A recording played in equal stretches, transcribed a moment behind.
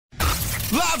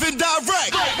Live and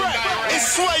direct.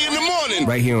 It's Sway in the morning.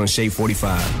 Right here on Shade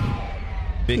 45.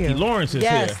 Vicki Lawrence is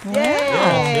Yes. here.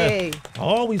 Yay. Yes. I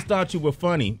always thought you were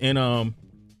funny. And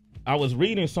I was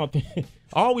reading something. I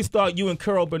always thought you and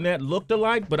Carol Burnett looked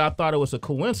alike, but I thought it was a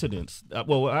coincidence.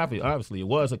 Well, obviously it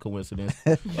was a coincidence.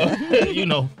 You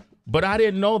know. But I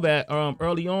didn't know that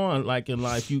early on, like in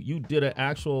life, you did an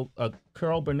actual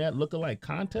Carol Burnett lookalike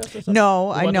contest or something?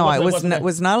 No, I know. It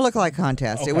was not a lookalike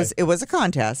contest. Okay. It was a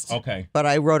contest. Okay. But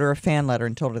I wrote her a fan letter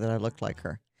and told her that I looked like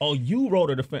her. Oh, you wrote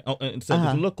her and said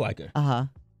that you look like her. Uh-huh.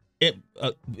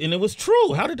 And it was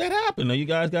true. How did that happen? Are you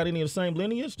guys got any of the same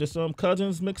lineage? Just some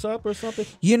cousins mix up or something?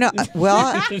 You know,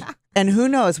 well, and who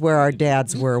knows where our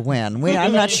dads were when?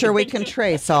 I'm not sure we can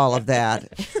trace all of that.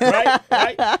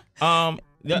 Right.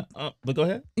 Yeah, but go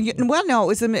ahead. Well, no,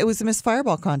 it was a Miss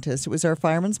Fireball contest. It was our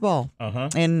fireman's ball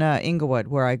in Inglewood,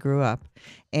 where I grew up,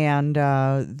 and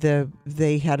they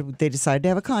decided to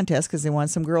have a contest because they wanted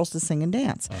some girls to sing and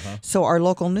dance. So our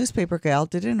local newspaper gal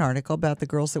did an article about the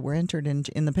girls that were entered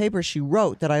in the paper. She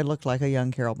wrote that I looked like a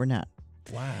young Carol Burnett.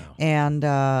 Wow. And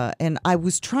I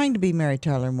was trying to be Mary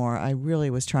Tyler Moore. I really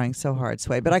was trying so hard,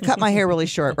 Sway. But I cut my hair really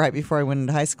short right before I went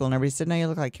into high school, and everybody said, "No, you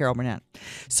look like Carol Burnett."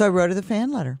 So I wrote her the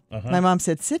fan letter. My mom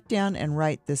said, "Sit down and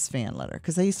write this fan letter,"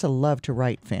 because I used to love to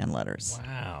write fan letters.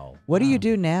 Wow. What do you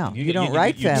do now? You don't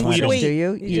write fan letters, do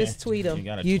you? You just tweet them.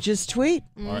 You just tweet.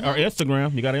 Or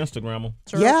Instagram. You got to Instagram them.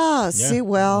 Sure. Yeah. See,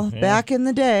 well, back in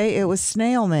the day, it was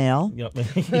snail mail.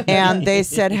 Yep. And they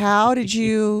said, "How did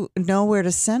you know where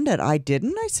to send it?" I didn't.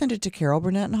 I sent it to Carol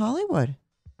Burnett in Hollywood.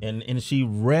 And she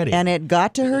read it. And it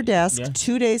got to her desk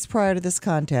 2 days prior to this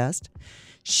contest.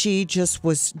 She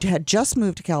had just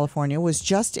moved to California, was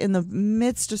just in the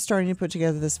midst of starting to put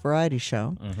together this variety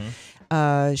show.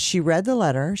 She read the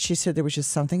letter. She said there was just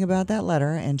something about that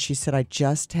letter. And she said, "I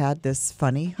just had this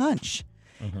funny hunch."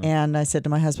 And I said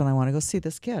to my husband, "I want to go see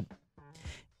this kid."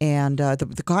 And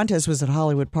the contest was at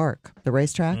Hollywood Park, the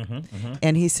racetrack.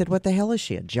 And he said, "What the hell is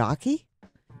she, a jockey?"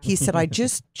 He said,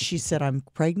 she said, "I'm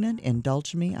pregnant.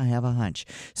 Indulge me. I have a hunch."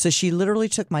 So she literally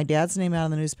took my dad's name out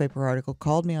of the newspaper article,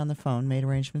 called me on the phone, made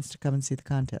arrangements to come and see the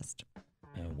contest.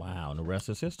 And wow, and the rest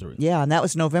is history. Yeah, and that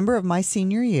was November of my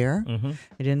senior year. I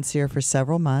didn't see her for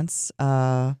several months.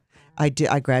 I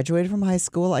graduated from high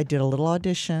school. I did a little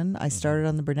audition. I started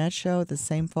on the Burnett show the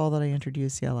same fall that I entered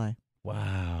UCLA.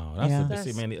 Wow,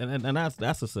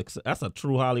 that's a success. That's a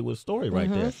true Hollywood story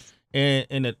right there.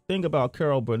 And the thing about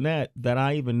Carol Burnett that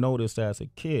I even noticed as a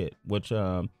kid, which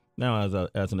now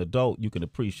as an adult you can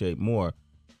appreciate more,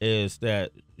 is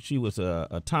that she was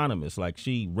autonomous. Like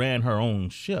she ran her own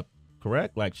ship.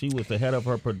 Correct? Like she was the head of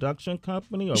her production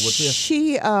company, or was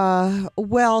she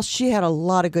had a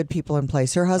lot of good people in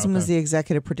place. Her husband was the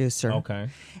executive producer. Okay.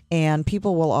 And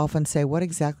people will often say, "What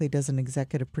exactly does an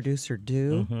executive producer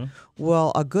do?"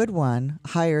 Well, a good one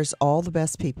hires all the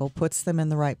best people, puts them in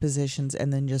the right positions,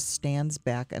 and then just stands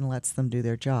back and lets them do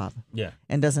their job. Yeah.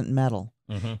 And doesn't meddle.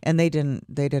 And they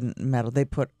didn't meddle. They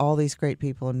put all these great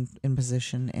people in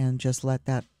position and just let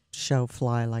that show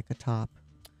fly like a top.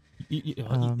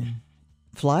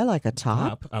 Fly like a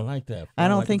top? I like that. I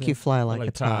don't think you fly like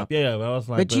a top. Yeah, I was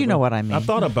like, but you know what I mean. I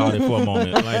thought about it for a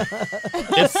moment. Like,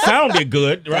 it sounded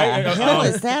good, right? What the hell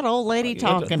is that old lady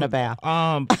talking about?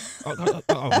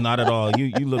 Not at all.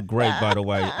 You look great, by the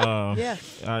way.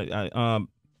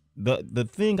 The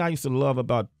thing I used to love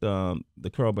about the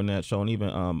Carol Burnett show and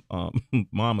even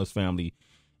Mama's Family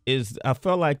is I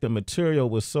felt like the material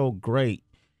was so great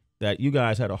that you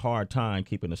guys had a hard time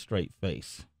keeping a straight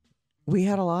face. We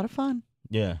had a lot of fun.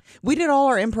 Yeah. We did all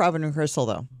our improv in rehearsal,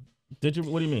 though. Did you?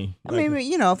 What do you mean? I mean,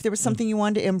 if there was something you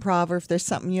wanted to improv, or if there's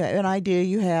something an idea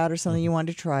you had, or something you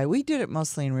wanted to try, we did it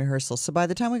mostly in rehearsal. So by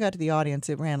the time we got to the audience,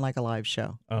 it ran like a live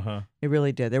show. It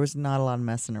really did. There was not a lot of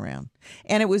messing around,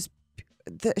 and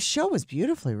the show was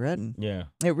beautifully written. Yeah,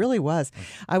 it really was.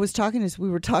 I was talking we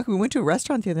went to a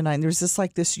restaurant the other night, and there was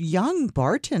this young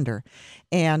bartender,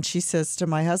 and she says to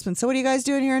my husband, "So what are you guys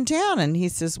doing here in town?" And he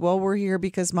says, "Well, we're here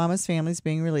because Mama's Family is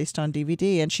being released on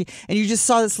DVD." And you just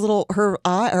saw this her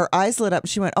eyes lit up, and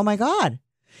she went, "Oh my God,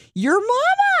 you're Mama!"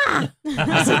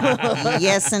 I said,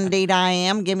 "Yes, indeed I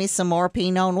am. Give me some more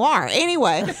Pinot Noir."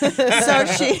 Anyway, so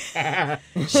she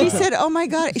said, "Oh my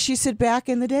God." She said, "Back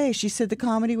in the day," she said, "the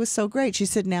comedy was so great." She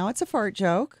said, "Now it's a fart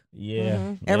joke."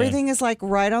 Yeah. Everything is like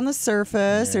right on the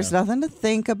surface. Yeah. There's nothing to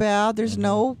think about. There's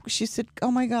she said,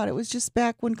 "Oh my God, it was just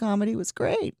back when comedy was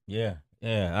great." Yeah.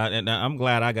 Yeah, and I'm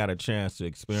glad I got a chance to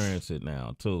experience it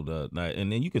now, too.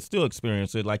 And then you can still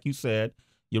experience it. Like you said,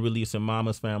 you're releasing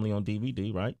Mama's Family on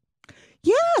DVD, right?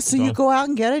 Yeah, so you go out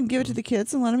and get it and give it to the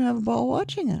kids and let them have a ball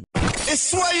watching it. It's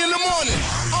Sway in the morning,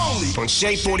 only on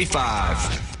Shade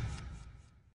 45.